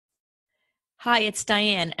Hi, it's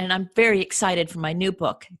Diane, and I'm very excited for my new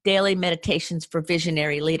book, Daily Meditations for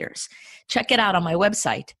Visionary Leaders. Check it out on my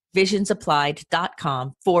website,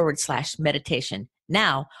 visionsapplied.com/meditation.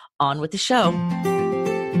 Now, on with the show.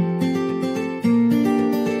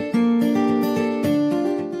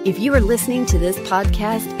 If you are listening to this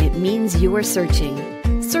podcast, it means you are searching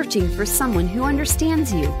for someone who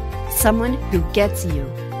understands you, someone who gets you.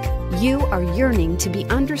 You are yearning to be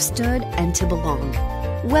understood and to belong.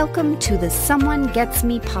 Welcome to the Someone Gets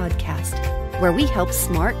Me podcast, where we help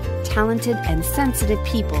smart, talented, and sensitive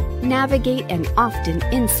people navigate an often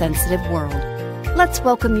insensitive world. Let's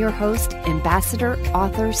welcome your host, ambassador,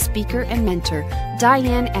 author, speaker, and mentor,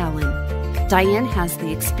 Diane Allen. Diane has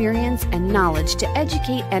the experience and knowledge to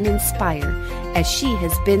educate and inspire, as she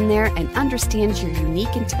has been there and understands your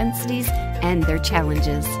unique intensities and their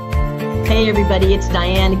challenges. Hey everybody, it's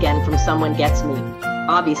Diane again from Someone Gets Me.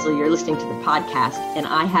 Obviously, you're listening to the podcast, and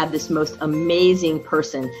I have this most amazing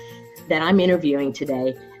person that I'm interviewing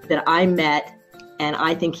today that I met, and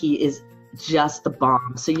I think he is just the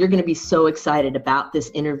bomb. So you're going to be so excited about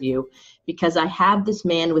this interview because I have this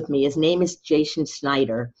man with me. His name is Jason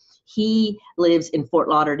Schneider. He lives in Fort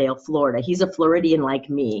Lauderdale, Florida. He's a Floridian like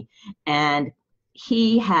me, and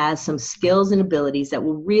he has some skills and abilities that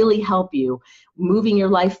will really help you moving your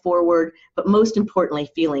life forward, but most importantly,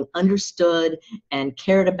 feeling understood and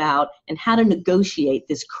cared about, and how to negotiate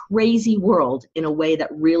this crazy world in a way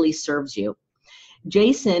that really serves you.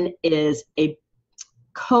 Jason is a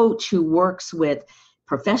coach who works with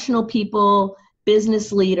professional people,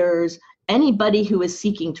 business leaders, anybody who is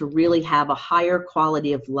seeking to really have a higher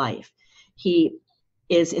quality of life. He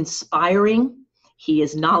is inspiring. He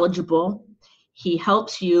is knowledgeable. He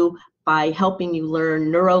helps you by helping you learn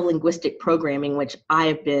neuro-linguistic programming, which I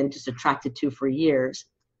have been just attracted to for years.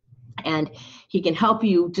 And he can help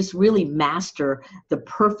you just really master the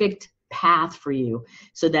perfect path for you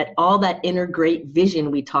so that all that inner great vision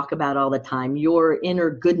we talk about all the time, your inner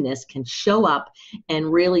goodness, can show up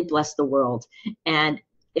and really bless the world. And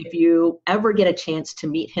if you ever get a chance to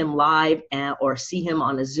meet him live or see him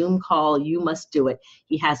on a Zoom call, you must do it.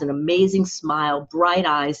 He has an amazing smile, bright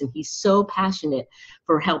eyes, and he's so passionate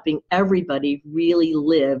for helping everybody really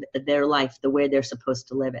live their life the way they're supposed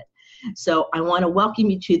to live it. So I want to welcome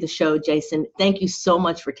you to the show, Jason. Thank you so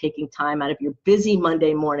much for taking time out of your busy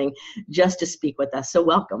Monday morning just to speak with us. So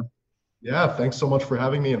welcome. Yeah, thanks so much for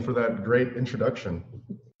having me and for that great introduction.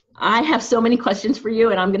 I have so many questions for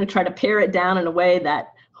you, and I'm going to try to pare it down in a way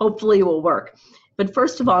that hopefully will work. But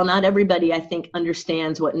first of all, not everybody, I think,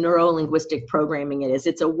 understands what neuro-linguistic programming is.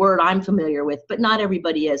 It's a word I'm familiar with, but not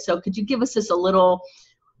everybody is. So could you give us just a little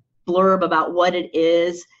blurb about what it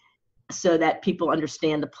is so that people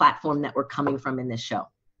understand the platform that we're coming from in this show?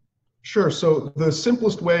 Sure. So the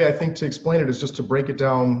simplest way, I think, to explain it is just to break it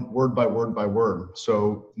down word by word by word.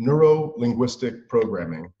 So neuro-linguistic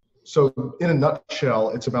programming. So in a nutshell,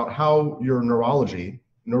 it's about how your neurology,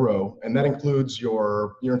 neuro, and that includes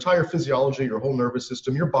your entire physiology, your whole nervous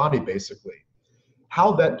system, your body basically,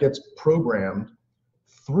 how that gets programmed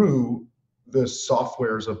through the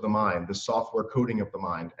softwares of the mind, the software coding of the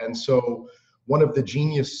mind. And so one of the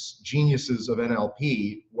geniuses of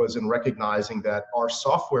NLP was in recognizing that our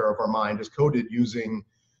software of our mind is coded using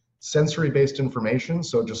sensory-based information,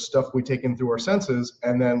 so just stuff we take in through our senses,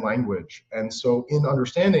 and then language. And so in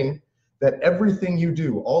understanding that everything you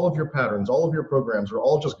do, all of your patterns, all of your programs are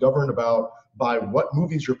all just governed by what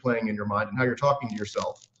movies you're playing in your mind and how you're talking to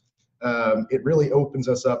yourself. It really opens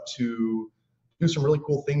us up to do some really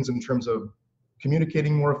cool things in terms of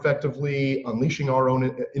communicating more effectively, unleashing our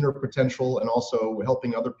own inner potential, and also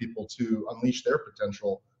helping other people to unleash their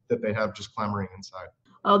potential that they have just clamoring inside.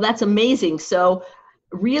 Oh, that's amazing. So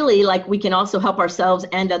really, like, we can also help ourselves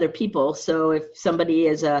and other people. So if somebody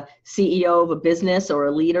is a CEO of a business or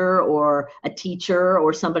a leader or a teacher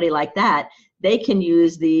or somebody like that, they can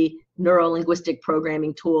use the neuro-linguistic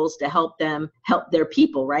programming tools to help them help their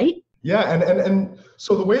people, right? Yeah, and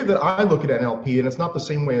so the way that I look at NLP, and it's not the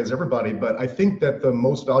same way as everybody, but I think that the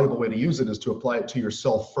most valuable way to use it is to apply it to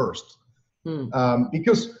yourself first.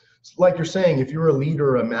 Because like you're saying, if you're a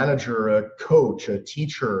leader, a manager, a coach, a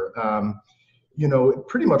teacher,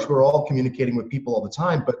 pretty much we're all communicating with people all the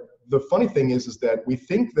time. But the funny thing is that we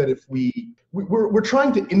think that if we're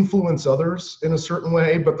trying to influence others in a certain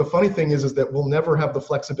way, but the funny thing is that we'll never have the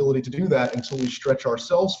flexibility to do that until we stretch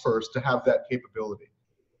ourselves first to have that capability.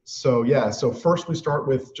 So first we start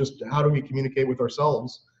with just how do we communicate with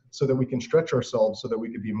ourselves so that we can stretch ourselves so that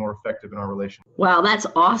we can be more effective in our relationship. Wow, that's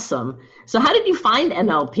awesome. So how did you find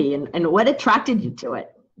NLP and what attracted you to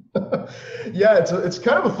it? Yeah, it's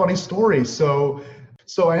kind of a funny story. So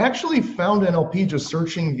So I actually found NLP just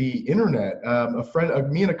searching the internet.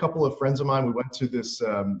 Me and a couple of friends of mine, we went to this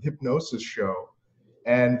hypnosis show,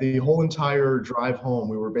 and the whole entire drive home,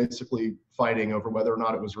 we were basically fighting over whether or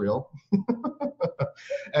not it was real.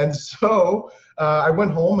 And so I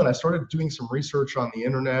went home and I started doing some research on the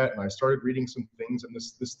internet, and I started reading some things, and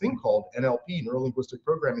this thing called NLP, neuro-linguistic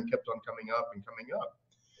programming, kept on coming up and coming up.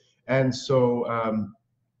 And so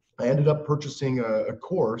I ended up purchasing a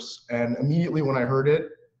course, and immediately when I heard it,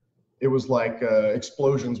 it was like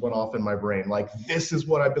explosions went off in my brain. Like, this is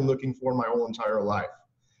what I've been looking for my whole entire life.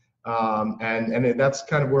 That's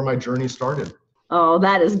kind of where my journey started. Oh,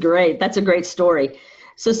 that is great. That's a great story.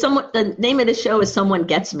 So the name of the show is Someone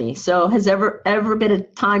Gets Me. So has ever been a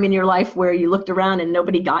time in your life where you looked around and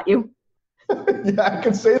nobody got you? Yeah, I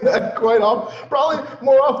can say that quite often. Probably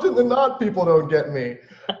more often than not, people don't get me.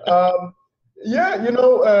 Yeah,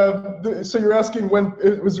 so you're asking,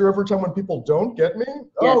 was there ever a time when people don't get me?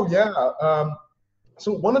 Yes. Oh yeah.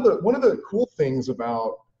 So one of the cool things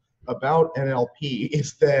about NLP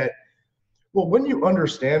is that, well, when you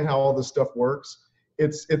understand how all this stuff works,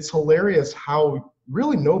 it's hilarious how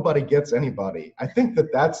really nobody gets anybody. I think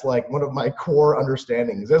that's like one of my core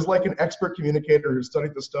understandings. As like an expert communicator who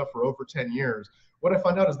studied this stuff for over 10 years, what I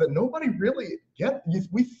find out is that nobody really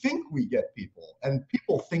we think we get people, and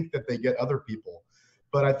people think that they get other people.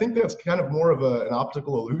 But I think that's kind of more of an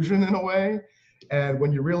optical illusion in a way. And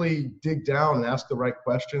when you really dig down and ask the right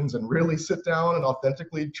questions and really sit down and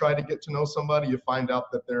authentically try to get to know somebody, you find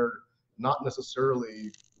out that they're not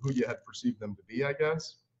necessarily who you had perceived them to be, I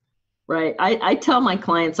guess. Right. I tell my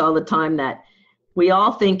clients all the time that we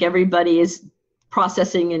all think everybody is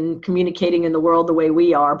processing and communicating in the world the way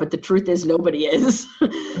we are, but the truth is nobody is. Yeah.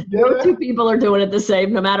 No two people are doing it the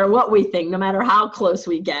same, no matter what we think, no matter how close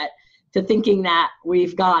we get to thinking that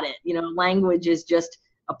we've got it. Language is just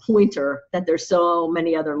a pointer that there's so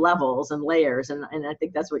many other levels and layers. And I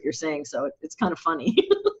think that's what you're saying. So it's kind of funny.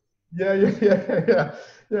 Yeah.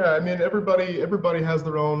 I mean, everybody has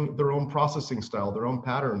their own processing style, their own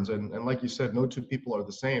patterns. And like you said, no two people are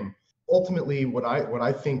the same. Ultimately, what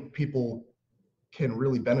I think people can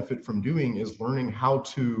really benefit from doing is learning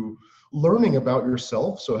about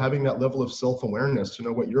yourself. So having that level of self-awareness to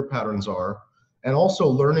know what your patterns are, and also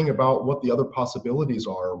learning about what the other possibilities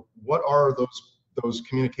are. What are those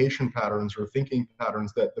communication patterns or thinking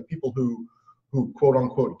patterns that the people who quote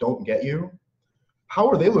unquote don't get you, how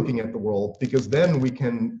are they looking at the world? Because then we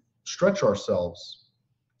can stretch ourselves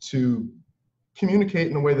to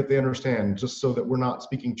communicate in a way that they understand, just so that we're not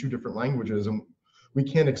speaking two different languages, and we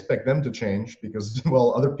can't expect them to change because,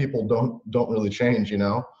 well, other people don't really change,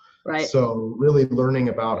 Right. So really learning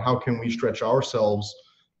about how can we stretch ourselves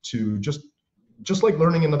to just like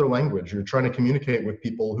learning another language. You're trying to communicate with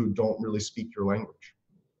people who don't really speak your language.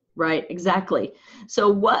 Right, exactly. So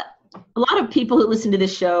a lot of people who listen to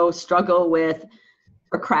this show struggle with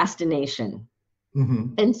procrastination.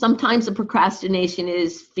 Mm-hmm. And sometimes the procrastination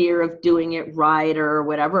is fear of doing it right or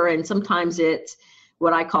whatever. And sometimes it's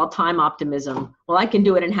what I call time optimism. Well, I can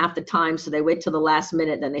do it in half the time. So they wait till the last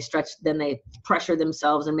minute, then they pressure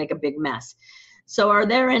themselves and make a big mess. So are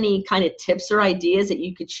there any kind of tips or ideas that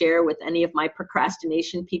you could share with any of my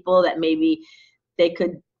procrastination people that maybe they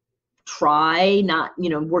could try, not,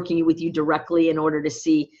 working with you directly in order to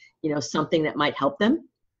see, something that might help them?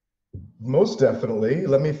 Most definitely.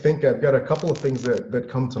 Let me think. I've got a couple of things that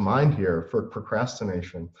come to mind here for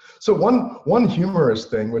procrastination. So one humorous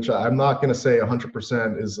thing, which I'm not going to say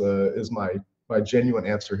 100% is my genuine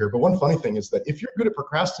answer here, but one funny thing is that if you're good at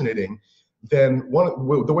procrastinating, then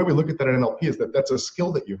the way we look at that in NLP is that that's a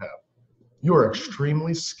skill that you have. You are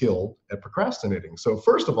extremely skilled at procrastinating. So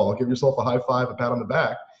first of all, give yourself a high five, a pat on the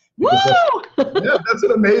back. That's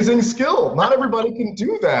an amazing skill. Not everybody can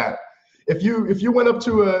do that. If you went up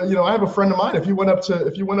to I have a friend of mine, if you went up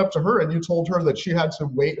to her and you told her that she had to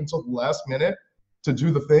wait until the last minute to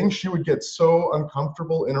do the thing, she would get so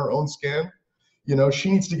uncomfortable in her own skin.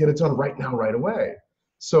 She needs to get it done right now, right away.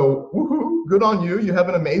 So woohoo, good on you. You have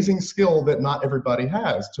an amazing skill that not everybody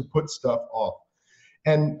has, to put stuff off.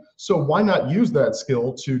 And so why not use that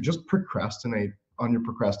skill to just procrastinate on your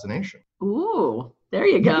procrastination? Ooh, there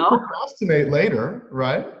you go. You procrastinate later,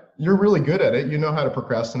 right? You're really good at it. You know how to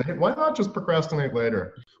procrastinate. Why not just procrastinate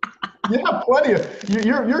later? Yeah, plenty of,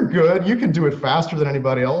 you're good. You can do it faster than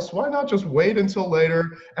anybody else. Why not just wait until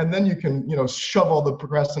later, and then you can, shove all the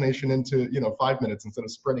procrastination into, 5 minutes instead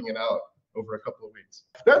of spreading it out over a couple of weeks.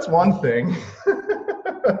 That's one thing.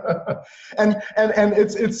 and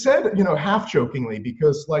it's said, half jokingly,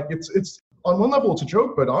 because like it's on one level it's a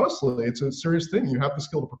joke, but honestly it's a serious thing. You have the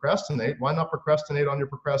skill to procrastinate. Why not procrastinate on your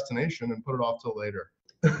procrastination and put it off till later?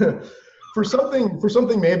 For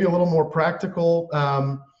something maybe a little more practical,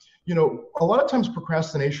 a lot of times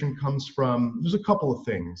procrastination comes from, there's a couple of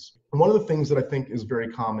things. And one of the things that I think is very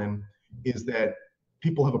common is that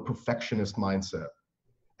people have a perfectionist mindset.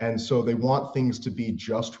 And so they want things to be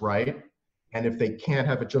just right. And if they can't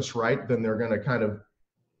have it just right, then they're going to kind of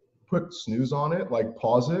put snooze on it, like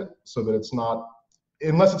pause it, so that it's not,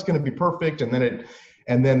 unless it's going to be perfect, and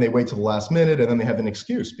then they wait till the last minute, and then they have an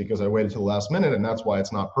excuse because I waited till the last minute, and that's why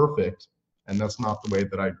it's not perfect. And that's not the way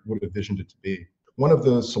that I would have envisioned it to be. One of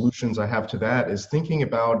the solutions I have to that is thinking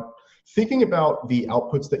about the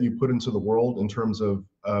outputs that you put into the world in terms of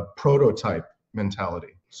a prototype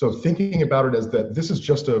mentality. So thinking about it as that this is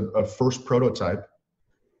just a first prototype,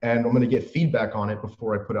 and I'm going to get feedback on it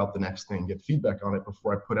before I put out the next thing, get feedback on it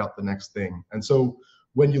before I put out the next thing. And so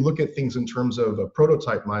when you look at things in terms of a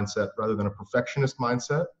prototype mindset rather than a perfectionist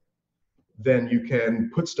mindset, then you can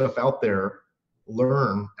put stuff out there,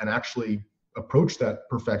 learn, and actually approach that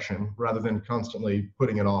perfection rather than constantly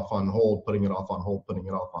putting it off on hold, putting it off on hold, putting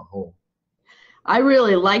it off on hold. I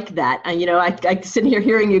really like that. And, I sit here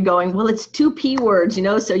hearing you going, well, it's 2 P words,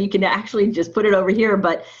 so you can actually just put it over here.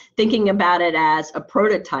 But thinking about it as a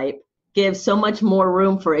prototype gives so much more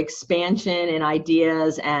room for expansion and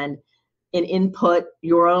ideas and input,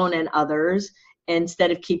 your own and others,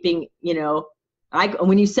 instead of keeping,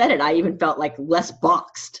 when you said it, I even felt like less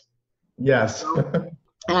boxed. Yes.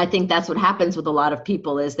 And I think that's what happens with a lot of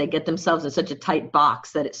people is they get themselves in such a tight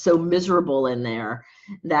box that it's so miserable in there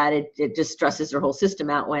that it just stresses their whole system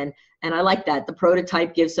out and I like that. The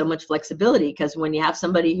prototype gives so much flexibility because when you have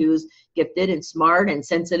somebody who's gifted and smart and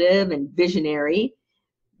sensitive and visionary,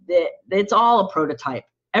 it's all a prototype.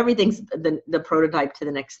 Everything's the prototype to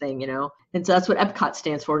the next thing, And so that's what EPCOT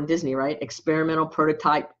stands for in Disney, right? Experimental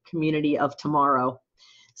Prototype Community of Tomorrow.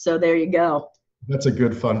 So there you go. That's a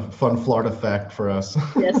good fun Florida fact for us.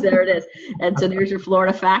 Yes, there it is. And so there's your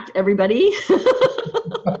Florida fact, everybody.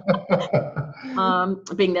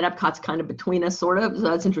 Being that Epcot's kind of between us, sort of. So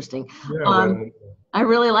that's interesting. Yeah, I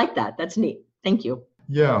really like that. That's neat. Thank you.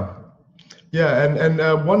 Yeah.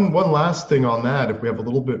 And one last thing on that, if we have a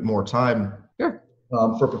little bit more time. Sure.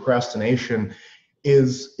 For procrastination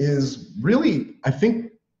is really, I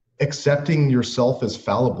think, accepting yourself as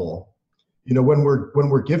fallible. When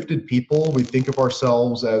we're gifted people, we think of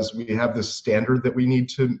ourselves as we have this standard that we need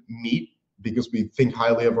to meet because we think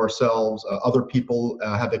highly of ourselves. Other people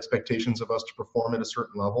have expectations of us to perform at a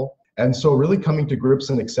certain level. And so really coming to grips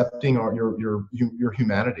and accepting your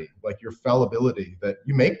humanity, like your fallibility, that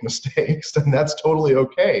you make mistakes and that's totally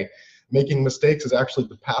okay. Making mistakes is actually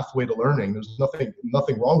the pathway to learning. There's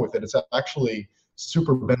nothing wrong with it. It's actually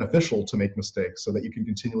super beneficial to make mistakes so that you can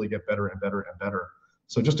continually get better and better and better.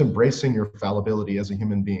 So just embracing your fallibility as a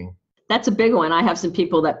human being. That's a big one. I have some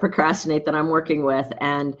people that procrastinate that I'm working with,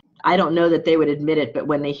 and I don't know that they would admit it, but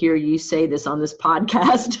when they hear you say this on this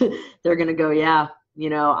podcast, they're going to go, yeah,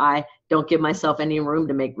 I don't give myself any room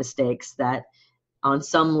to make mistakes. That on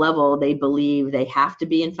some level, they believe they have to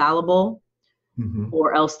be infallible,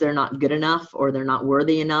 or else they're not good enough or they're not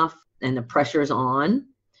worthy enough, and the pressure's on,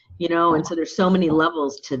 and so there's so many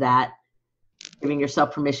levels to that, giving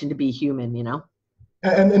yourself permission to be human,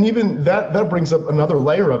 And even that brings up another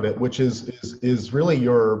layer of it, which is really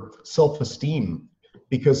your self-esteem,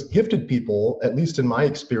 because gifted people, at least in my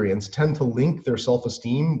experience, tend to link their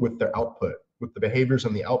self-esteem with their output, with the behaviors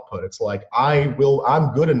and the output. It's like, I'm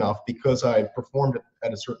good enough because I performed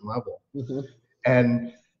at a certain level.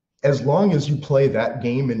 And as long as you play that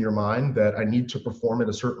game in your mind that I need to perform at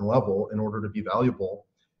a certain level in order to be valuable,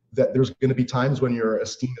 that there's going to be times when your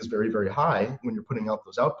esteem is very, very high when you're putting out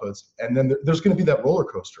those outputs. And then there's going to be that roller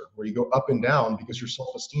coaster where you go up and down because your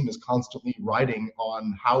self-esteem is constantly riding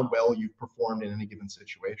on how well you've performed in any given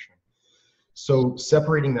situation. So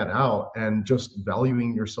separating that out and just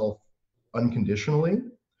valuing yourself unconditionally,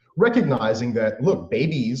 recognizing that, look,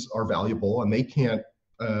 babies are valuable and they can't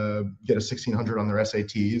get a 1600 on their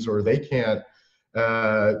SATs, or they can't,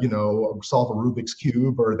 solve a Rubik's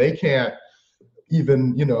Cube, or they can't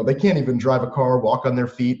even drive a car, walk on their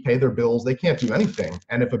feet, pay their bills. They can't do anything.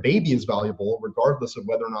 And if a baby is valuable, regardless of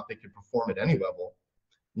whether or not they can perform at any level,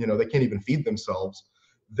 they can't even feed themselves,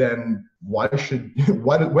 then when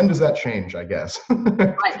does that change, I guess?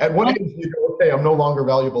 Right. At what age do you go, okay, I'm no longer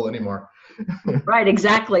valuable anymore? Right,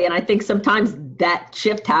 exactly. And I think sometimes that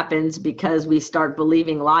shift happens because we start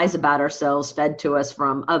believing lies about ourselves fed to us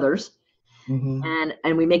from others.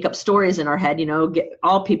 And we make up stories in our head,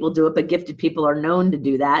 all people do it, but gifted people are known to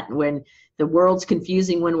do that. When the world's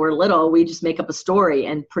confusing when we're little, we just make up a story,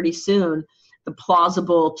 and pretty soon the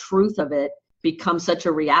plausible truth of it becomes such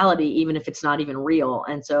a reality, even if it's not even real.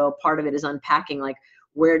 And so part of it is unpacking, like,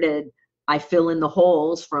 where did I fill in the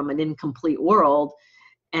holes from an incomplete world.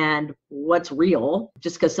 And what's real,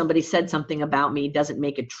 just because somebody said something about me doesn't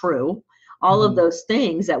make it true. All of those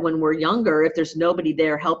things that when we're younger, if there's nobody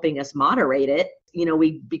there helping us moderate it,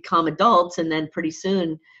 we become adults, and then pretty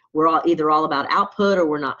soon we're all about output, or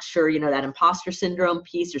we're not sure, that imposter syndrome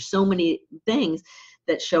piece. There's so many things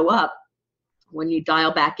that show up. When you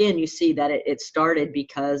dial back in, you see that it started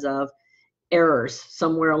because of errors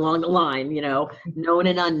somewhere along the line, known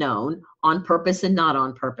and unknown, on purpose and not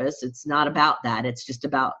on purpose. It's not about that. It's just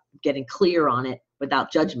about getting clear on it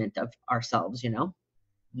without judgment of ourselves,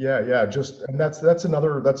 Yeah. And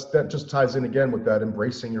that just ties in again with that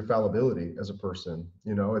embracing your fallibility as a person.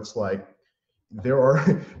 It's like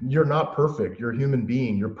you're not perfect. You're a human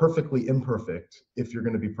being. You're perfectly imperfect if you're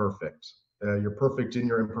going to be perfect. You're perfect in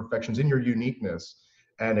your imperfections, in your uniqueness,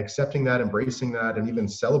 and accepting that, embracing that, and even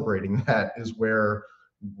celebrating that is where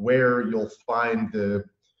you'll find the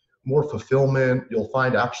more fulfillment. You'll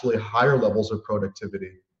find actually higher levels of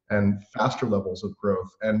productivity and faster levels of growth.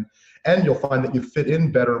 And you'll find that you fit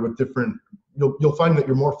in better with different, you'll find that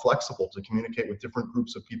you're more flexible to communicate with different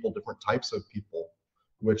groups of people, different types of people,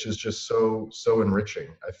 which is just so enriching,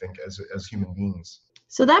 I think, as human beings.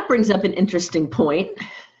 So that brings up an interesting point.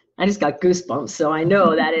 I just got goosebumps, so I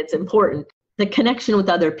know that it's important. The connection with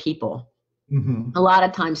other people. Mm-hmm. A lot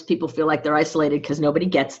of times people feel like they're isolated because nobody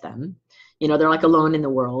gets them. They're like alone in the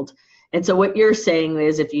world. And so what you're saying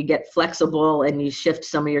is if you get flexible and you shift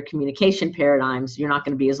some of your communication paradigms, you're not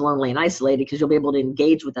going to be as lonely and isolated because you'll be able to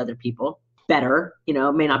engage with other people better.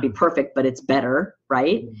 It may not be perfect, but it's better,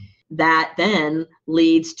 right? Mm-hmm. That then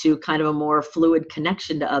leads to kind of a more fluid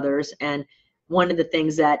connection to others. And one of the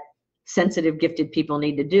things that sensitive, gifted people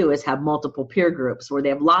need to do is have multiple peer groups where they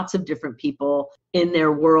have lots of different people in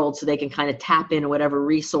their world so they can kind of tap into whatever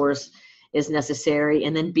resource is necessary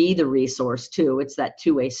and then be the resource too. It's that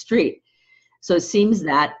two-way street. So it seems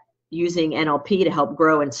that using NLP to help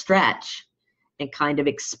grow and stretch and kind of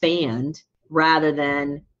expand rather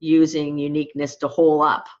than using uniqueness to hole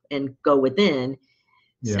up and go within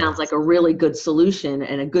sounds like a really good solution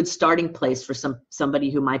and a good starting place for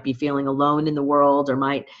somebody who might be feeling alone in the world or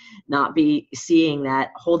might not be seeing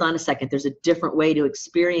that, hold on a second, there's a different way to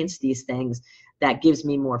experience these things that gives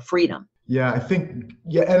me more freedom. Yeah, I think,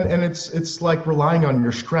 and it's like relying on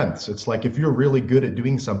your strengths. It's like if you're really good at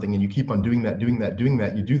doing something and you keep on doing that,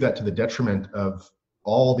 you do that to the detriment of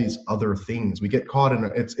all these other things. We get caught in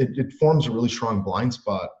it forms a really strong blind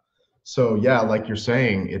spot. So yeah, like you're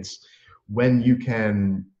saying, it's when you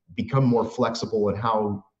can become more flexible in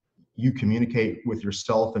how you communicate with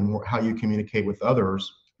yourself and how you communicate with others,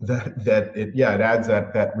 it adds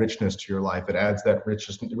that richness to your life. It adds that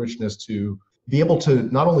richness to be able to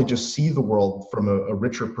not only just see the world from a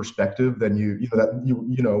richer perspective than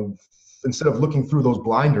instead of looking through those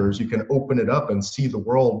blinders, you can open it up and see the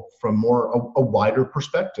world from a wider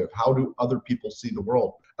perspective. How do other people see the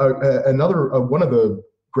world? One of the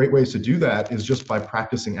great ways to do that is just by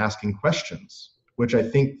practicing asking questions, which I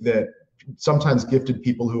think that sometimes gifted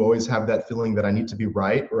people who always have that feeling that I need to be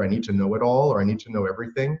right, or I need to know it all, or I need to know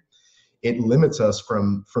everything, it limits us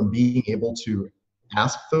from being able to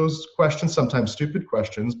ask those questions, sometimes stupid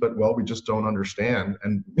questions, but we just don't understand.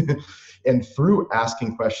 And through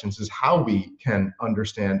asking questions is how we can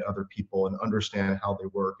understand other people and understand how they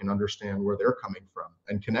work and understand where they're coming from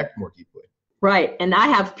and connect more deeply. Right. And I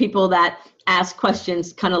have people that ask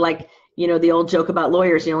questions kind of like, the old joke about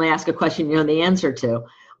lawyers, you only ask a question you know the answer to,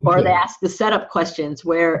 or they ask the setup questions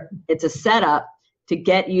where it's a setup to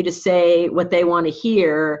get you to say what they want to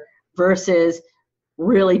hear versus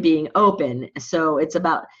really being open. So it's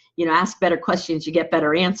about, ask better questions, you get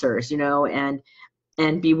better answers,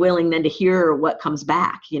 and be willing then to hear what comes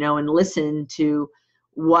back, and listen to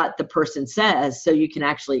what the person says so you can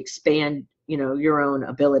actually expand, your own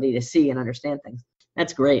ability to see and understand things.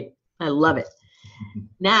 That's great. I love it.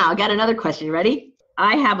 Now I got another question. You ready?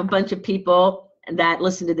 I have a bunch of people that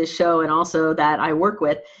listen to this show and also that I work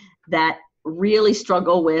with that really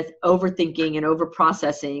struggle with overthinking and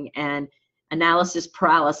overprocessing, and analysis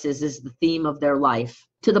paralysis is the theme of their life,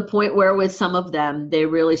 to the point where with some of them, they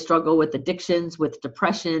really struggle with addictions, with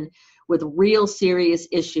depression, with real serious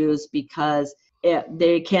issues because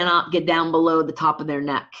they cannot get down below the top of their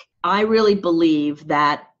neck. I really believe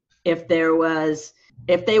that if they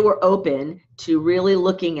were open to really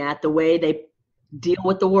looking at the way they deal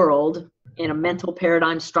with the world in a mental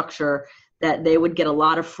paradigm structure, that they would get a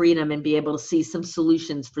lot of freedom and be able to see some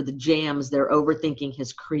solutions for the jams their overthinking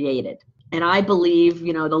has created. And I believe,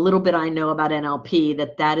 the little bit I know about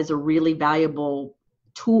NLP, that is a really valuable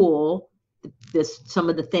tool, some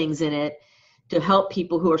of the things in it, to help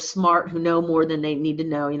people who are smart, who know more than they need to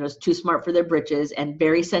know, it's too smart for their britches, and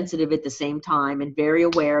very sensitive at the same time, and very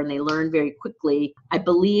aware, and they learn very quickly. I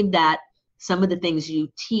believe that some of the things you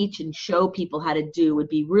teach and show people how to do would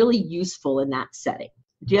be really useful in that setting.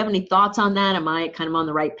 Do you have any thoughts on that? Am I kind of on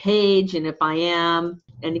the right page? And if I am,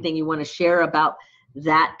 anything you want to share about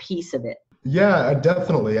that piece of it? Yeah,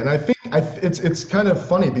 definitely. And I think it's kind of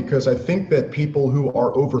funny because I think that people who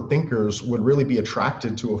are overthinkers would really be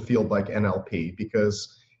attracted to a field like NLP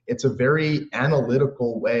because it's a very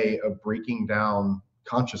analytical way of breaking down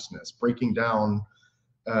consciousness, breaking down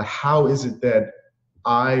how is it that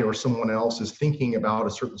I or someone else is thinking about a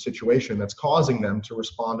certain situation that's causing them to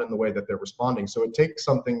respond in the way that they're responding. So it takes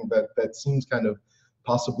something that seems kind of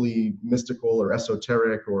possibly mystical or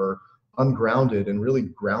esoteric or ungrounded and really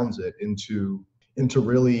grounds it into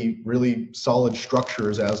really, really solid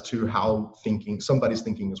structures as to how somebody's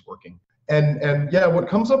thinking is working. And yeah, what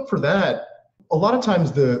comes up for that, a lot of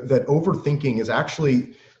times that overthinking is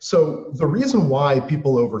actually, so the reason why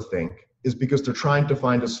people overthink is because they're trying to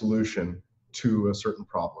find a solution to a certain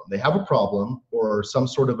problem. They have a problem or some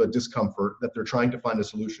sort of a discomfort that they're trying to find a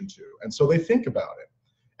solution to. And so they think about it.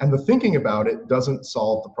 And the thinking about it doesn't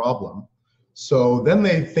solve the problem. So then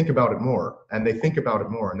they think about it more, and they think about it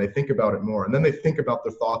more, and they think about it more, and then they think about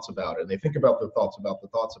their thoughts about it, and they think about their thoughts about the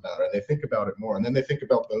thoughts about it, and they think about it more, and then they think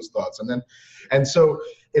about those thoughts. And so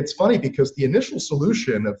it's funny because the initial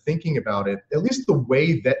solution of thinking about it, at least the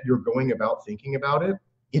way that you're going about thinking about it,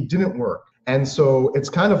 it didn't work. And so it's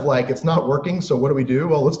kind of like, it's not working. So what do we do?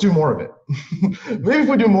 Well, let's do more of it. Maybe if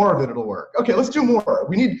we do more of it, it'll work. Okay, let's do more.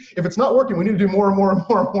 If it's not working, we need to do more and more and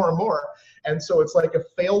more and more and more. And so it's like a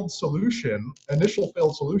failed solution, initial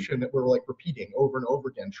failed solution that we're like repeating over and over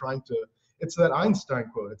again, it's that Einstein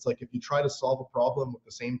quote. It's like, if you try to solve a problem with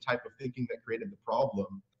the same type of thinking that created the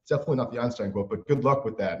problem, it's definitely not the Einstein quote, but good luck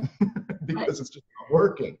with that because it's just not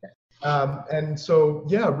working. And so,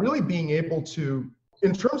 yeah, really being able to,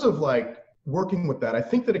 in terms of like working with that, I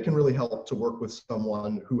think that it can really help to work with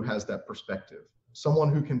someone who has that perspective.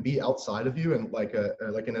 Someone who can be outside of you, and like an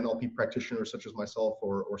NLP practitioner such as myself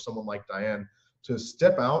or someone like Diane, to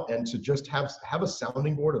step out and to just have a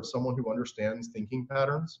sounding board of someone who understands thinking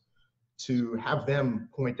patterns, to have them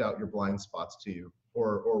point out your blind spots to you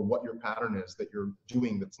or what your pattern is that you're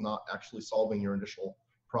doing that's not actually solving your initial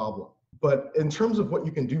problem. But in terms of what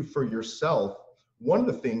you can do for yourself, one of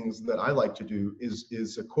the things that I like to do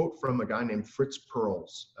is a quote from a guy named Fritz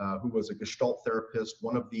Perls, who was a Gestalt therapist,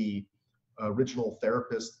 one of the original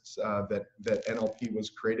therapists that NLP was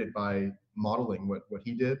created by modeling what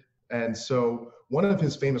he did. And so one of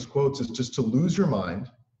his famous quotes is just to lose your mind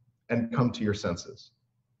and come to your senses.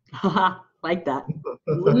 Like that.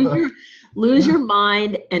 Lose your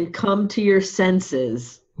mind and come to your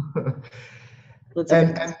senses.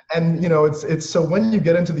 And you know, it's so when you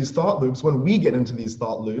get into these thought loops, when we get into these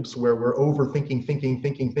thought loops where we're overthinking,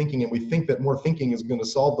 thinking, and we think that more thinking is going to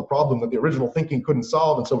solve the problem that the original thinking couldn't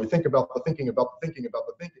solve, and so we think about the thinking about the thinking about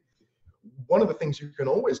the thinking. One of the things you can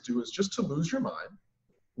always do is just to lose your mind,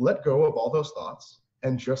 let go of all those thoughts,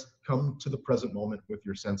 and just come to the present moment with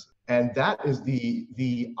your senses. And that is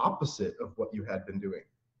the opposite of what you had been doing.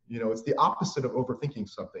 You know, it's the opposite of overthinking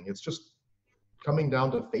something. It's just coming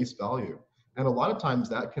down to face value. And a lot of times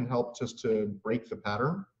that can help just to break the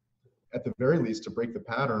pattern, at the very least to break the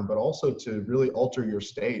pattern, but also to really alter your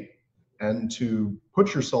state and to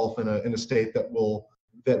put yourself in a state that will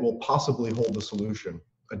possibly hold the solution,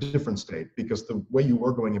 a different state, because the way you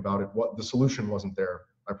were going about it, the solution wasn't there,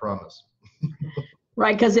 I promise.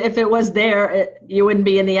 Right, because if it was there, you wouldn't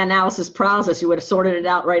be in the analysis process. You would have sorted it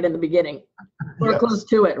out right in the beginning, or close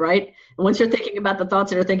to it, right? And once you're thinking about the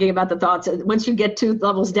thoughts and you're thinking about the thoughts, once you get 2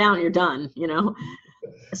 levels down, you're done, you know?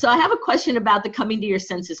 So I have a question about the coming to your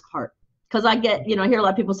senses part, because I hear a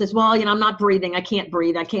lot of people say, well, you know, I'm not breathing. I can't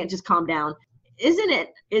breathe. I can't just calm down.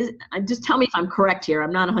 Just tell me if I'm correct here.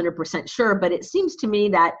 I'm not 100% sure, but it seems to me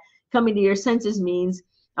that coming to your senses means,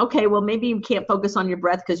 okay, well, maybe you can't focus on your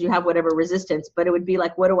breath because you have whatever resistance, but it would be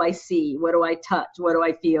like, what do I see? What do I touch? What do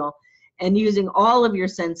I feel? And using all of your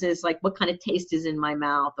senses, like what kind of taste is in my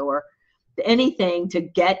mouth or anything to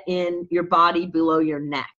get in your body below your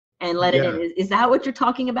neck and let it in. Is that what you're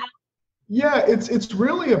talking about? Yeah, it's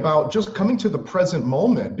really about just coming to the present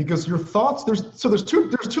moment, because your thoughts, there's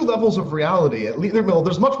two levels of reality. At least, well,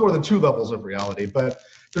 there's much more than 2 levels of reality, but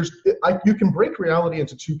you can break reality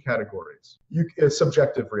into 2 categories.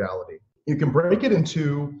 Subjective reality. You can break it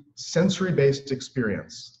into sensory-based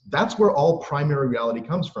experience. That's where all primary reality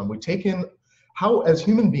comes from. We take in how, as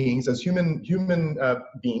human beings, we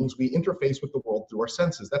interface with the world through our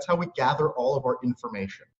senses. That's how we gather all of our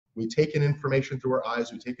information. We take in information through our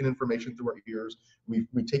eyes, we take in information through our ears, we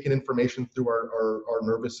take in information through our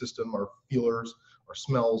nervous system, our feelers, our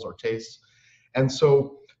smells, our tastes. And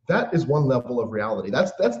so that is one level of reality.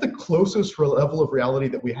 That's the closest level of reality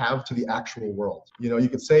that we have to the actual world. You know, you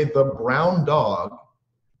could say the brown dog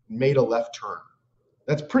made a left turn.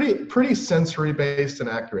 That's pretty sensory based and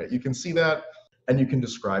accurate. You can see that and you can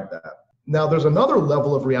describe that. Now, there's another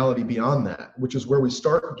level of reality beyond that, which is where we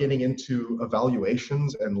start getting into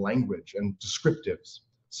evaluations and language and descriptives.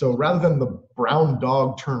 So rather than the brown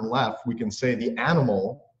dog turned left, we can say the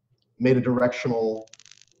animal made a directional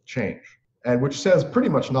change, and which says pretty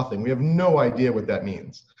much nothing. We have no idea what that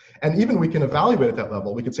means. And even we can evaluate at that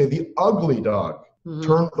level. We could say the ugly dog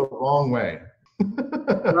turned the wrong way.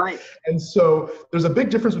 Right. And so there's a big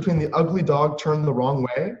difference between the ugly dog turned the wrong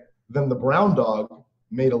way than the brown dog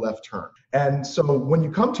made a left turn. And so when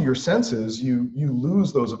you come to your senses, you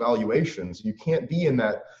lose those evaluations. You can't be in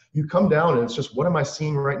that. You come down and it's just, what am I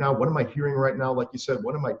seeing right now? What am I hearing right now? Like you said,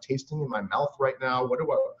 what am I tasting in my mouth right now? What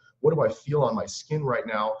do I feel on my skin right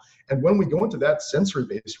now? And when we go into that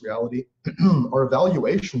sensory-based reality, our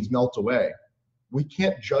evaluations melt away. We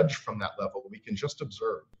can't judge from that level. We can just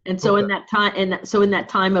observe. And so in that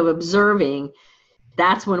time of observing,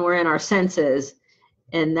 that's when we're in our senses.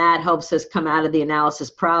 And that helps us come out of the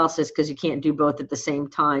analysis paralysis, because you can't do both at the same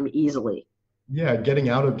time easily. Yeah, getting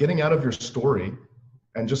out of your story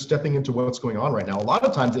and just stepping into what's going on right now. A lot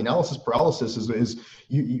of times the analysis paralysis is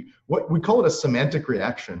what we call it, a semantic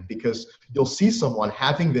reaction, because you'll see someone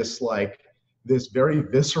having this very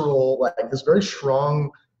visceral, this very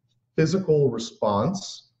strong physical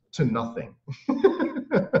response to nothing.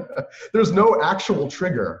 There's no actual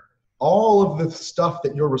trigger. All of the stuff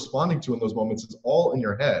that you're responding to in those moments is all in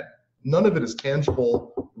your head. None of it is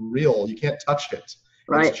tangible, real. You can't touch it.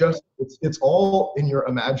 Right. It's all in your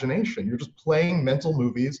imagination. You're just playing mental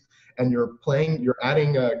movies, and you're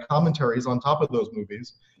adding commentaries on top of those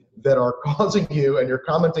movies that are causing you, and you're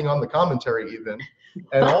commenting on the commentary even.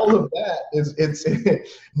 And all of that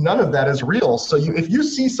none of that is real. So if you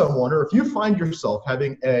see someone, or if you find yourself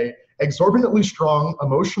having a exorbitantly strong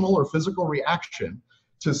emotional or physical reaction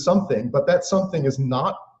to something, but that something is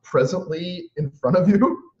not presently in front of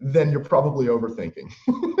you, then you're probably overthinking.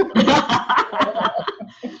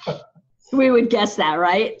 We would guess that,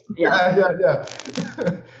 right? Yeah.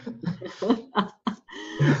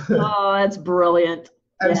 Oh, that's brilliant.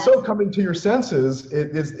 And so coming to your senses,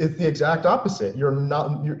 it's the exact opposite.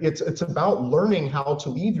 It's about learning how to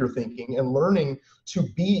leave your thinking and learning to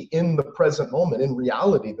be in the present moment, in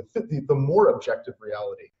reality, the more objective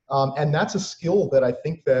reality. And that's a skill that I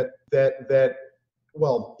think that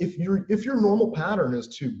well, if your normal pattern is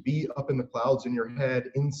to be up in the clouds in your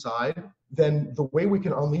head inside, then the way we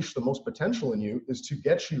can unleash the most potential in you is to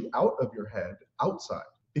get you out of your head outside,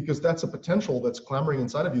 because that's a potential that's clamoring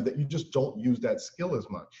inside of you that you just don't use that skill as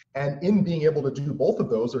much. And in being able to do both of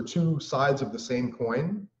those are two sides of the same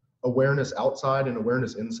coin, awareness outside and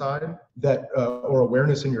awareness inside, or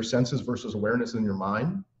awareness in your senses versus awareness in your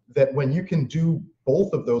mind, that when you can do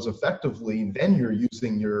both of those effectively, then you're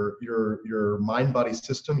using your mind-body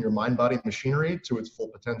system, your mind-body machinery to its full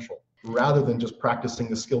potential, rather than just practicing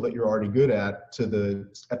the skill that you're already good at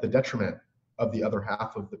the detriment of the other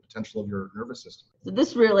half of the potential of your nervous system. So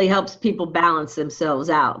this really helps people balance themselves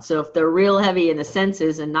out. So if they're real heavy in the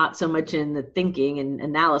senses and not so much in the thinking and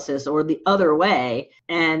analysis, or the other way,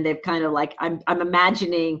 and they've kind of I'm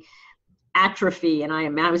imagining atrophy. And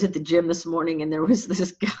I was at the gym this morning, and there was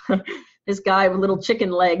this guy with little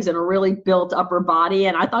chicken legs and a really built upper body,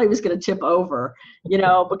 and I thought he was going to tip over,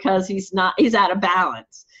 because he's out of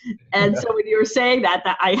balance. And so when you were saying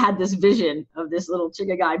that I had this vision of this little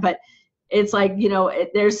chicken guy, but it's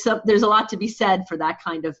there's a lot to be said for that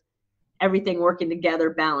kind of everything working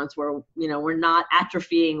together balance, where we're not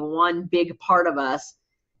atrophying one big part of us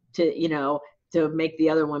to make the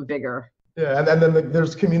other one bigger. Yeah, and then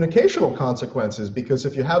there's communicational consequences, because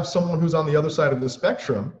if you have someone who's on the other side of the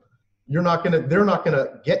spectrum, they're not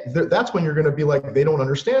gonna get. That's when you're gonna be like, they don't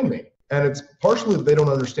understand me, and it's partially that they don't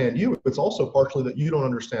understand you. It's also partially that you don't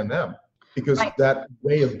understand them, because that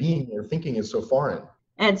way of being or thinking is so foreign.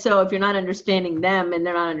 And so if you're not understanding them and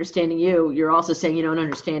they're not understanding you, you're also saying you don't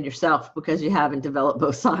understand yourself, because you haven't developed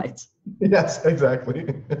both sides. Yes, exactly.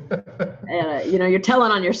 You're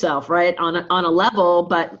telling on yourself, right? On a level,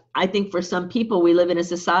 but I think for some people, we live in a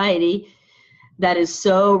society that is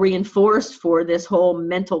so reinforced for this whole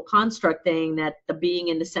mental construct thing, that the being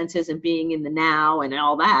in the senses and being in the now and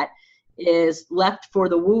all that is left for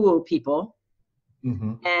the woo-woo people.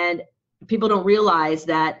 Mm-hmm. And People don't realize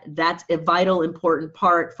that that's a vital, important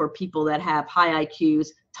part for people that have high IQs,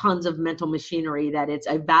 tons of mental machinery, that it's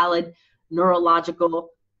a valid neurological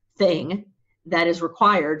thing that is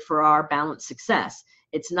required for our balanced success.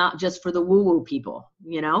 It's not just for the woo-woo people,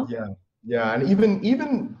 you know? Yeah, and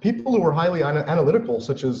even people who are highly analytical,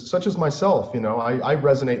 such as myself, you know, I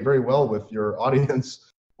resonate very well with your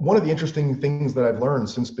audience. One of the interesting things that I've learned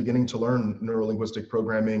since beginning to learn neuro-linguistic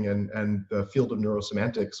programming and the field of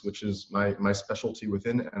neurosemantics, which is my specialty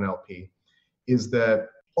within NLP, is that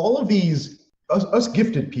all of these, us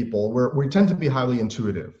gifted people, we tend to be highly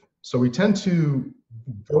intuitive. So we tend to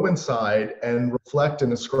go inside and reflect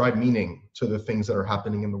and ascribe meaning to the things that are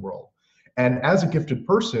happening in the world. And as a gifted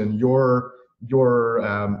person, your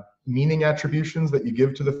meaning attributions that you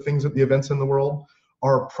give to the things, the events in the world,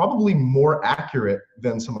 are probably more accurate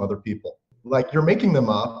than some other people. Like, you're making them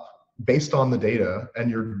up based on the data, and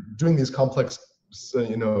you're doing these complex,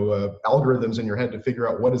 algorithms in your head to figure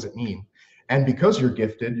out what does it mean. And because you're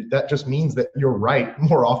gifted, that just means that you're right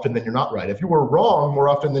more often than you're not right. If you were wrong more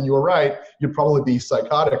often than you were right, you'd probably be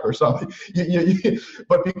psychotic or something.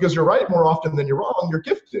 But because you're right more often than you're wrong, you're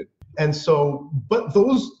gifted. And so, but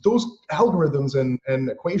those algorithms and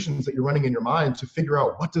equations that you're running in your mind to figure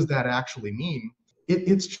out what does that actually mean,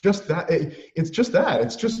 it's just that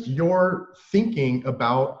your thinking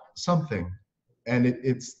about something. And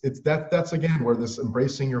that's again where this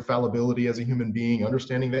embracing your fallibility as a human being,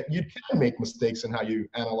 understanding that you can make mistakes in how you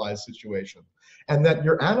analyze situations, and that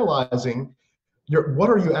you're analyzing. What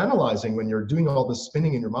are you analyzing when you're doing all this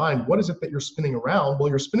spinning in your mind? What is it that you're spinning around? Well,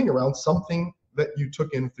 you're spinning around something that you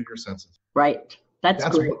took in through your senses. Right. That's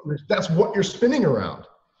great. That's what you're spinning around.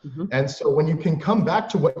 Mm-hmm. And so when you can come back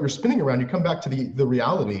to what you're spinning around, you come back to the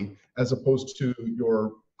reality as opposed to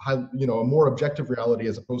your a more objective reality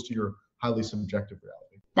as opposed to your highly subjective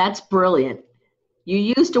reality. That's brilliant. You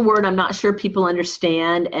used a word I'm not sure people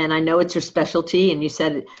understand, and I know it's your specialty, and you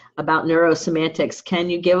said about neurosemantics. Can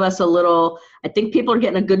you give us a little, I think people are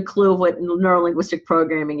getting a good clue of what neurolinguistic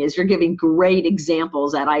programming is. You're giving great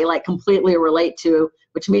examples that I completely relate to,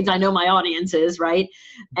 which means I know my audience is, right?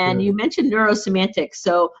 And you mentioned neurosemantics,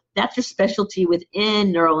 so that's your specialty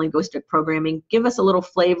within neurolinguistic programming. Give us a little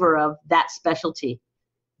flavor of that specialty.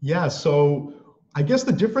 Yeah, so I guess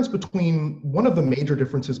one of the major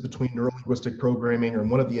differences between neurolinguistic programming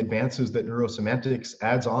and one of the advances that neurosemantics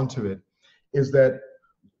adds onto it is that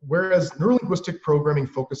whereas neurolinguistic programming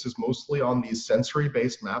focuses mostly on these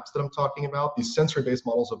sensory-based maps that I'm talking about, these sensory-based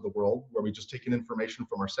models of the world where we just take in information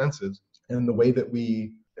from our senses, and the way that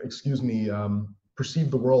we,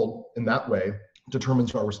 perceive the world in that way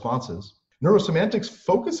determines our responses. Neurosemantics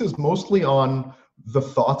focuses mostly on the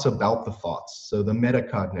thoughts about the thoughts, so the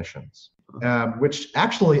metacognitions. Which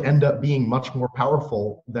actually end up being much more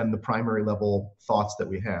powerful than the primary level thoughts that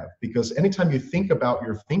we have. Because anytime you think about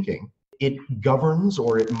your thinking, it governs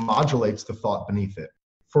or it modulates the thought beneath it.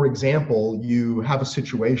 For example, you have a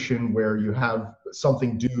situation where you have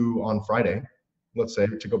something due on Friday, let's say,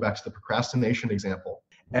 to go back to the procrastination example.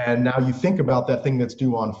 And now you think about that thing that's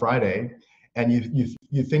due on Friday, and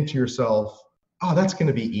you think to yourself, oh, that's going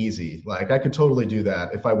to be easy. Like, I could totally do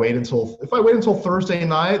that. If I wait until Thursday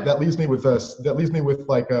night, that leaves me with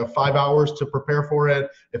 5 hours to prepare for it.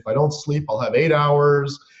 If I don't sleep, I'll have 8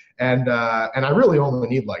 hours. And I really only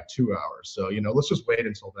need 2 hours. So, let's just wait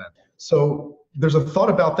until then. So there's a thought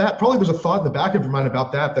about that. Probably there's a thought in the back of your mind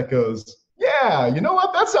about that goes, yeah, you know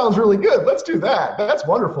what? That sounds really good. Let's do that. That's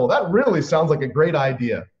wonderful. That really sounds like a great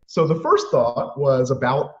idea. So the first thought was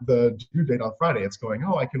about the due date on Friday. It's going,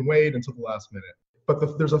 oh, I can wait until the last minute.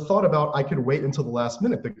 But there's a thought about I could wait until the last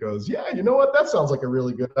minute that goes, yeah, you know what? That sounds like a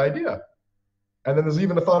really good idea. And then there's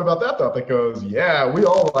even a thought about that thought that goes, yeah, we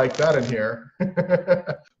all like that in here.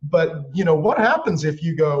 But what happens if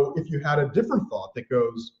you had a different thought that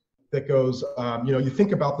goes, you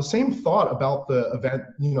think about the same thought about the event,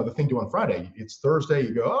 the thing due on Friday. It's Thursday.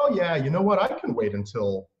 You go, oh yeah, you know what? I can wait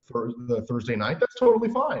until the Thursday night. That's totally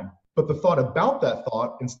fine. But the thought about that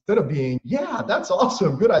thought, instead of being, yeah, that's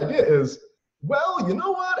awesome, good idea, is, well, you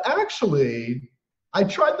know what? Actually, I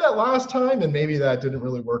tried that last time and maybe that didn't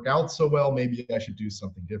really work out so well. Maybe I should do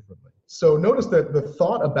something differently. So notice that the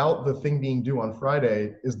thought about the thing being due on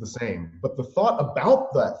Friday is the same, but the thought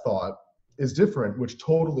about that thought is different, which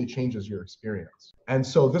totally changes your experience. And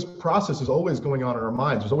so this process is always going on in our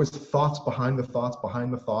minds. There's always thoughts behind the thoughts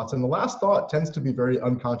behind the thoughts. And the last thought tends to be very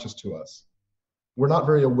unconscious to us. We're not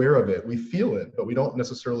very aware of it. We feel it, but we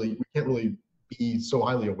can't really be so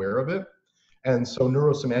highly aware of it. And so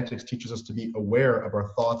neurosemantics teaches us to be aware of our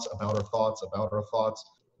thoughts, about our thoughts,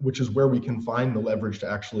 which is where we can find the leverage to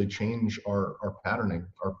actually change our patterning,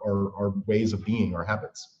 our ways of being, our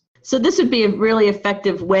habits. So this would be a really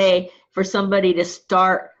effective way for somebody to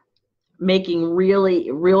start making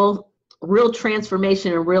real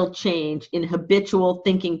transformation and real change in habitual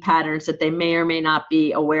thinking patterns that they may or may not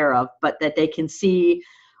be aware of, but that they can see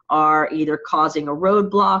are either causing a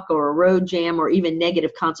roadblock or a road jam or even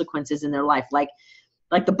negative consequences in their life. Like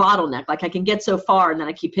the bottleneck, like I can get so far and then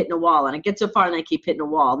I keep hitting a wall, and I get so far and then I keep hitting a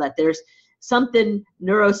wall, that there's something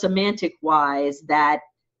neurosemantic wise that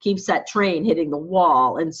keeps that train hitting the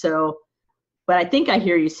wall. And so what I think I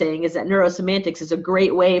hear you saying is that neurosemantics is a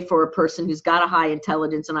great way for a person who's got a high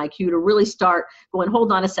intelligence and IQ to really start going,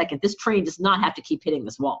 hold on a second, this train does not have to keep hitting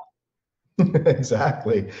this wall.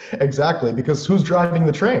 Exactly, because who's driving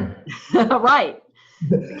the train? Right.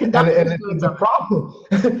 And the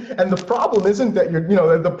problem isn't that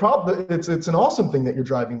the problem, it's an awesome thing that you're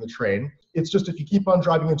driving the train. It's just, if you keep on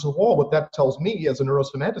driving into the wall, what that tells me as a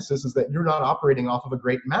neurosemanticist is that you're not operating off of a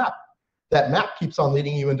great map. That map keeps on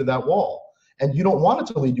leading you into that wall, and you don't want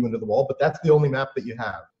it to lead you into the wall, but that's the only map that you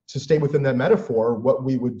have. To stay within that metaphor, what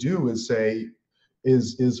we would do is say,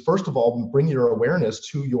 is first of all, bring your awareness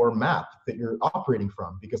to your map that you're operating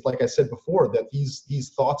from. Because like I said before, that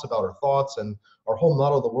these thoughts about our thoughts and our whole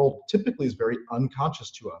model of the world typically is very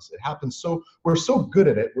unconscious to us. It happens we're so good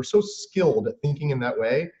at it, we're so skilled at thinking in that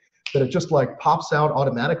way, that it just like pops out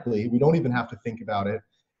automatically. We don't even have to think about it.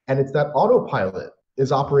 And it's that autopilot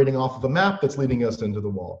is operating off of a map that's leading us into the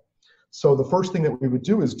wall. So the first thing that we would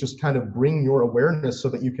do is just kind of bring your awareness so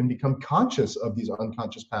that you can become conscious of these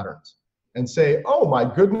unconscious patterns. And say, oh my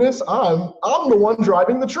goodness, I'm the one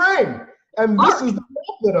driving the train, and this is the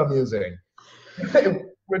map that I'm using,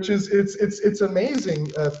 which is it's amazing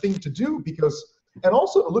thing to do, because, and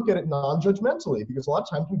also to look at it non-judgmentally, because a lot of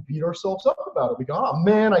times we beat ourselves up about it. We go, oh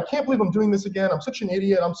man, I can't believe I'm doing this again. I'm such an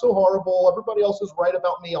idiot. I'm so horrible. Everybody else is right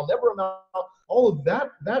about me. I'll never amount. All of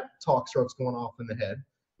that talk starts going off in the head.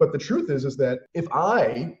 But the truth is that if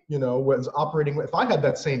I, was operating, if I had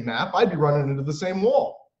that same map, I'd be running into the same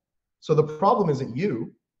wall. So the problem isn't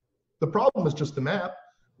you. The problem is just the map.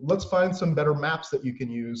 Let's find some better maps that you can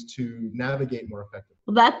use to navigate more effectively.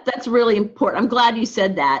 Well, that's really important. I'm glad you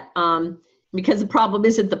said that, because the problem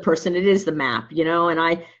isn't the person, it is the map, and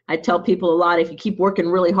I tell people a lot, if you keep working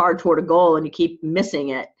really hard toward a goal and you keep missing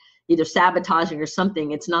it, either sabotaging or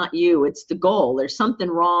something, it's not you, it's the goal. There's something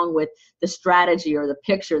wrong with the strategy or the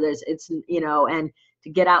picture. And to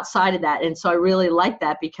get outside of that. And so I really like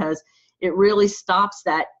that, because it really stops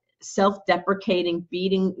that self-deprecating,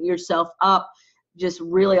 beating yourself up, just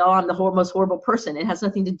really, I'm the most horrible person. It has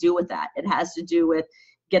nothing to do with that. It has to do with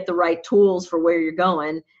get the right tools for where you're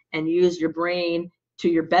going and use your brain to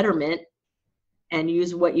your betterment and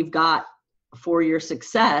use what you've got for your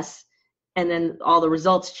success. And then all the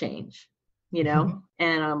results change,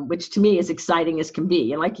 and which to me is exciting as can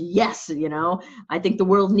be. And like, yes, I think the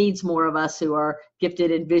world needs more of us who are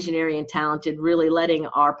gifted and visionary and talented, really letting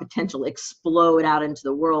our potential explode out into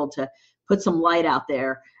the world to put some light out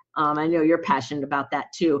there. I know you're passionate about that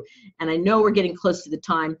too. And I know we're getting close to the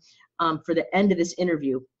time for the end of this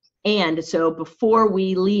interview. And so before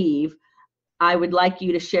we leave, I would like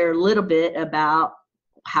you to share a little bit about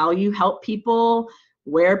how you help people,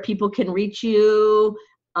 where people can reach you.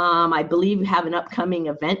 I believe you have an upcoming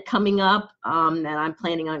event coming up that I'm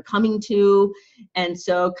planning on coming to. And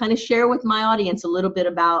so kind of share with my audience a little bit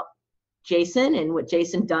about Jason and what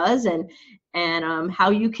Jason does, and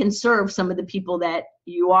how you can serve some of the people that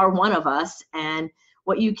you are one of us, and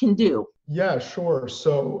what you can do. Yeah, sure.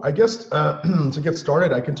 So I guess to get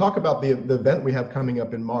started, I can talk about the event we have coming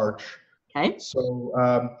up in March. Okay. So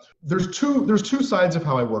there's two sides of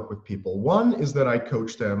how I work with people. One is that I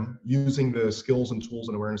coach them using the skills and tools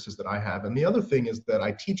and awarenesses that I have. And the other thing is that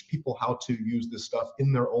I teach people how to use this stuff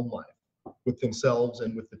in their own life, with themselves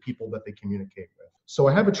and with the people that they communicate with. So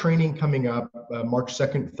I have a training coming up March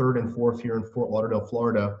 2nd, 3rd, and 4th here in Fort Lauderdale,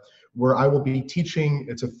 Florida, where I will be teaching,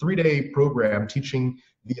 it's a 3-day program teaching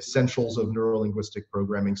the essentials of neuro-linguistic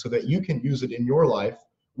programming so that you can use it in your life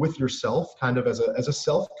with yourself, kind of as a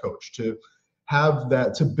self-coach, to have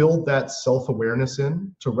that, to build that self-awareness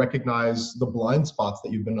in, to recognize the blind spots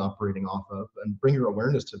that you've been operating off of and bring your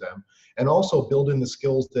awareness to them, and also build in the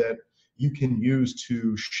skills that you can use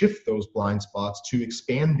to shift those blind spots, to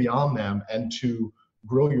expand beyond them, and to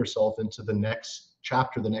grow yourself into the next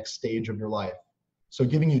chapter, the next stage of your life. So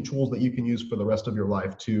giving you tools that you can use for the rest of your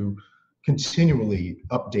life to continually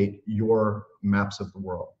update your maps of the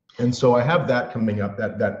world. And so I have that coming up,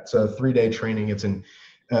 that's a 3-day training. It's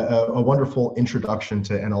a wonderful introduction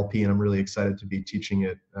to NLP, and I'm really excited to be teaching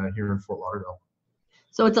it here in Fort Lauderdale.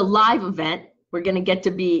 So it's a live event. We're going to get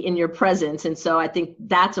to be in your presence. And so I think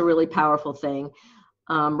that's a really powerful thing,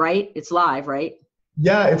 right? It's live, right?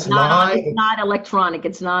 Yeah, it's Not live. it's not electronic.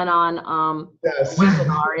 It's not on Yes.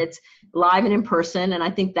 webinar. It's live and in person. And I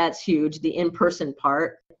think that's huge, the in-person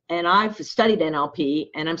part. And I've studied NLP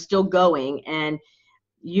and I'm still going. And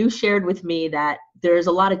you shared with me that there's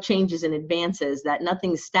a lot of changes and advances, that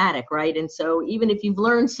nothing's static, right? And so even if you've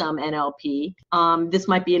learned some NLP, this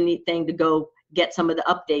might be a neat thing to go get some of the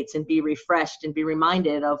updates and be refreshed and be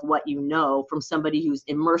reminded of what you know from somebody who's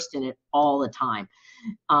immersed in it all the time,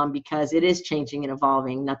 because it is changing and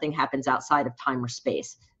evolving. Nothing happens outside of time or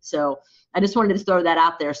space. So I just wanted to throw that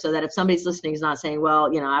out there so that if somebody's listening is not saying, well,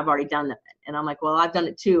 I've already done that. And I'm like, well, I've done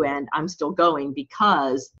it too, and I'm still going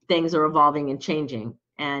because things are evolving and changing.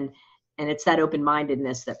 And it's that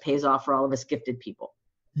open-mindedness that pays off for all of us gifted people.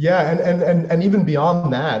 Yeah, and even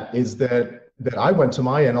beyond that is that I went to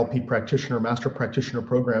my NLP practitioner, master practitioner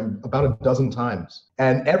program about a dozen times.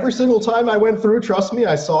 And every single time I went through, trust me,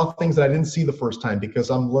 I saw things that I didn't see the first time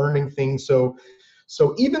because I'm learning things. So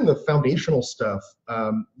even the foundational stuff,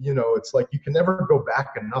 it's like you can never go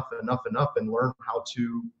back enough and learn how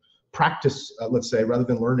to practice, let's say, rather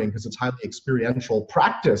than learning, because it's highly experiential.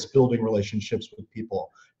 Practice building relationships with people.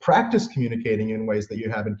 Practice communicating in ways that you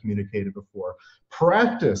haven't communicated before.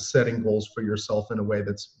 Practice setting goals for yourself in a way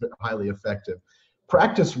that's highly effective.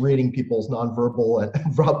 Practice reading people's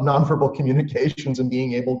nonverbal communications and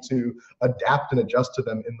being able to adapt and adjust to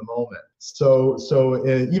them in the moment. So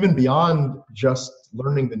even beyond just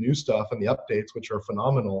learning the new stuff and the updates, which are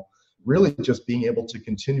phenomenal, really just being able to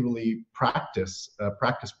continually practice,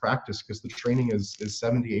 because the training is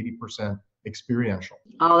 70-80% experiential.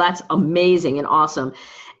 Oh, that's amazing and awesome.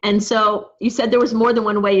 And so you said there was more than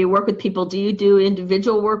one way you work with people. Do you do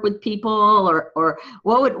individual work with people, or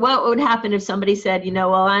what would happen if somebody said,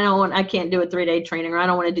 well, I can't do a 3-day training, or I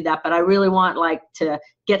don't want to do that, but I really want to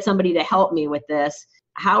get somebody to help me with this.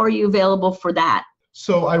 How are you available for that?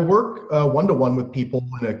 So I work one-to-one with people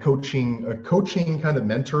in a coaching kind of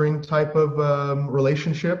mentoring type of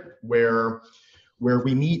relationship where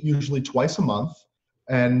we meet usually twice a month,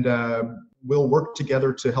 and we'll work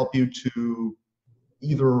together to help you to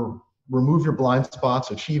either remove your blind spots,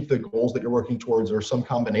 achieve the goals that you're working towards, or some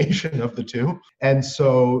combination of the two. And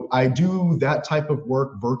so I do that type of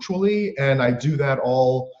work virtually, and I do that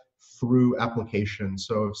all through application.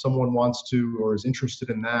 So if someone wants to or is interested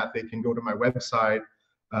in that, they can go to my website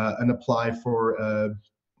and apply for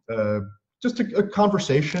just a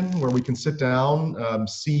conversation where we can sit down,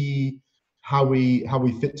 see how we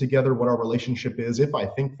fit together, what our relationship is. If I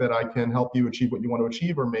think that I can help you achieve what you want to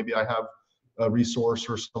achieve, or maybe I have a resource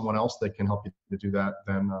or someone else that can help you to do that,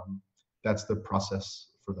 then that's the process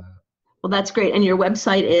for that. Well, that's great. And your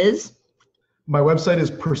website is? My website is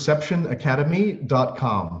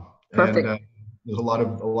perceptionacademy.com. Perfect. And there's a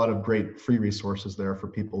lot of great free resources there for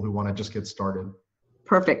people who want to just get started.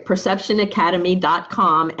 Perfect.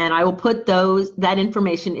 Perceptionacademy.com. And I will put that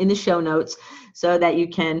information in the show notes so that you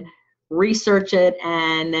can research it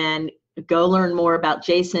and then go learn more about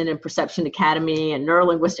Jason and Perception Academy and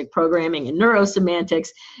neuro-linguistic programming and neurosemantics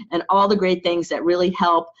and all the great things that really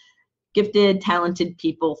help gifted, talented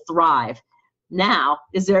people thrive. Now,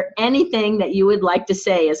 is there anything that you would like to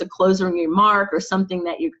say as a closing remark, or something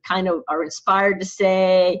that you kind of are inspired to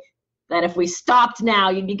say that if we stopped now,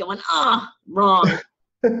 you'd be going, wrong?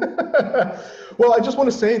 Well, I just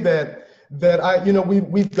want to say that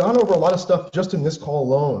we've gone over a lot of stuff just in this call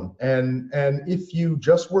alone. And if you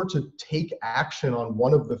just were to take action on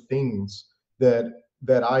one of the things that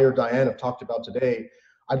I or Diane have talked about today,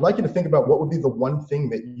 I'd like you to think about what would be the one thing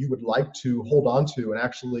that you would like to hold on to and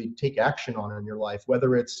actually take action on in your life,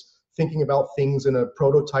 whether it's thinking about things in a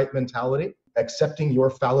prototype mentality, accepting your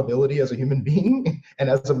fallibility as a human being, and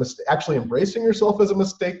actually embracing yourself as a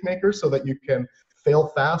mistake maker so that you can fail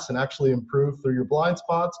fast and actually improve through your blind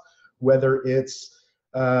spots, whether it's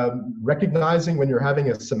recognizing when you're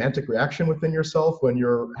having a semantic reaction within yourself, when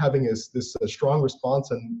you're having this strong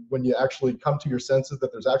response, and when you actually come to your senses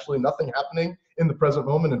that there's actually nothing happening in the present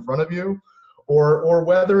moment in front of you, or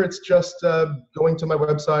whether it's just going to my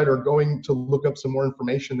website or going to look up some more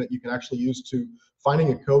information that you can actually use to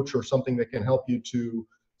finding a coach or something that can help you to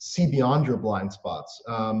see beyond your blind spots.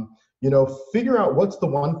 Figure out what's the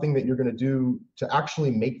one thing that you're going to do to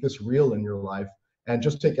actually make this real in your life, and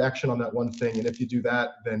just take action on that one thing. And if you do that,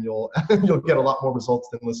 then you'll get a lot more results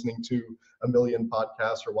than listening to 1 million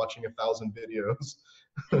podcasts or watching 1,000 videos.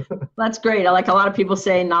 That's great. Like a lot of people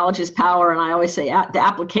say, knowledge is power. And I always say the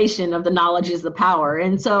application of the knowledge is the power.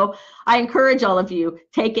 And so I encourage all of you,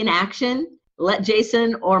 take an action, let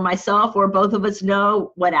Jason or myself or both of us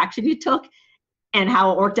know what action you took, and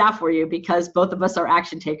how it worked out for you, because both of us are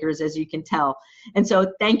action takers, as you can tell. And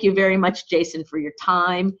so thank you very much, Jason, for your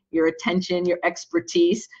time, your attention, your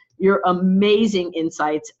expertise, your amazing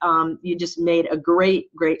insights. You just made a great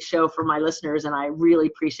show for my listeners, and I really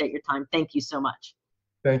appreciate your time. Thank you so much.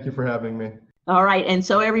 Thank you for having me. All right. And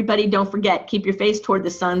so everybody, don't forget, keep your face toward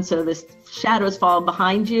the sun so the shadows fall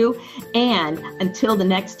behind you. And until the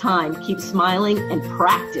next time, keep smiling and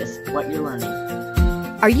practice what you're learning.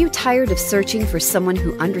 Are you tired of searching for someone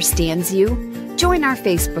who understands you? Join our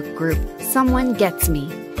Facebook group, Someone Gets Me.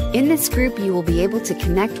 In this group, you will be able to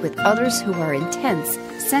connect with others who are intense,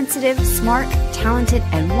 sensitive, smart, talented,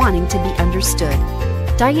 and wanting to be understood.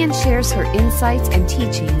 Diane shares her insights and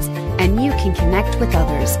teachings, and you can connect with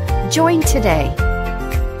others. Join today.